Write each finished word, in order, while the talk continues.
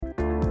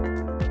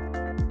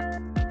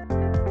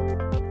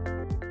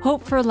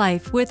Hope for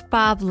Life with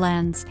Bob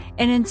Lenz,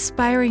 an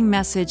inspiring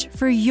message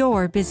for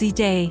your busy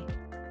day.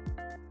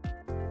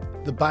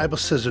 The Bible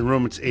says in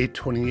Romans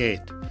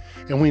 8:28,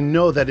 and we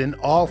know that in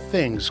all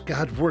things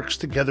God works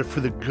together for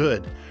the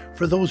good,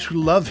 for those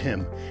who love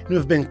Him and who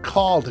have been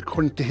called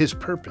according to His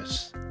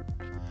purpose.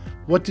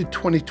 What did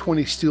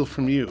 2020 steal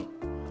from you?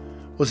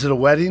 Was it a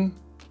wedding,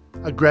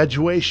 a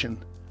graduation,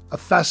 a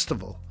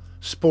festival,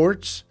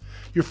 sports,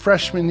 your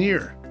freshman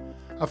year,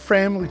 a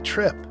family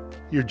trip,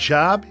 your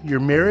job,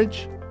 your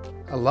marriage,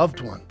 a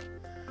loved one?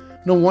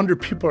 No wonder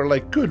people are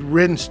like, good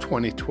riddance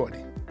 2020.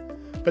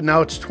 But now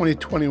it's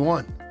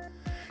 2021.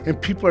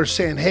 And people are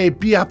saying, hey,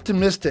 be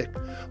optimistic.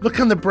 Look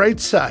on the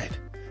bright side.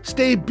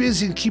 Stay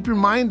busy and keep your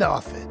mind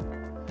off it.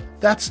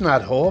 That's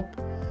not hope.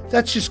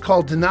 That's just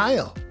called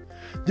denial.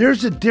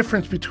 There's a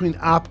difference between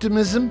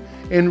optimism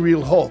and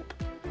real hope.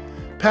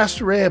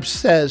 Pastor Rahab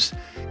says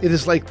it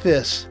is like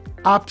this.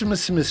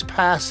 Optimism is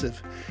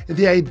passive, and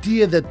the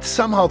idea that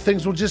somehow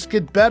things will just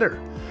get better.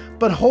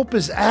 But hope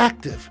is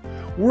active,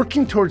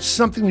 working towards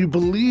something you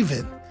believe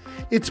in.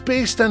 It's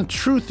based on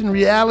truth and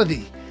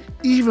reality,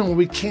 even when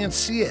we can't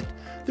see it.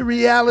 The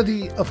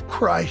reality of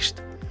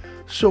Christ.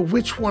 So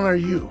which one are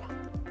you?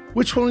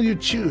 Which one will you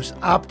choose?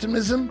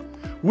 Optimism?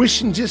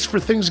 Wishing just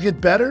for things to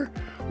get better?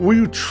 Or will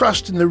you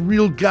trust in the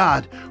real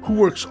God who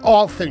works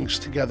all things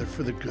together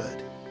for the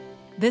good?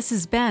 This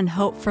has been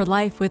Hope for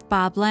Life with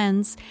Bob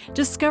Lenz.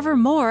 Discover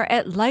more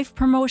at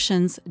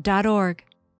lifepromotions.org.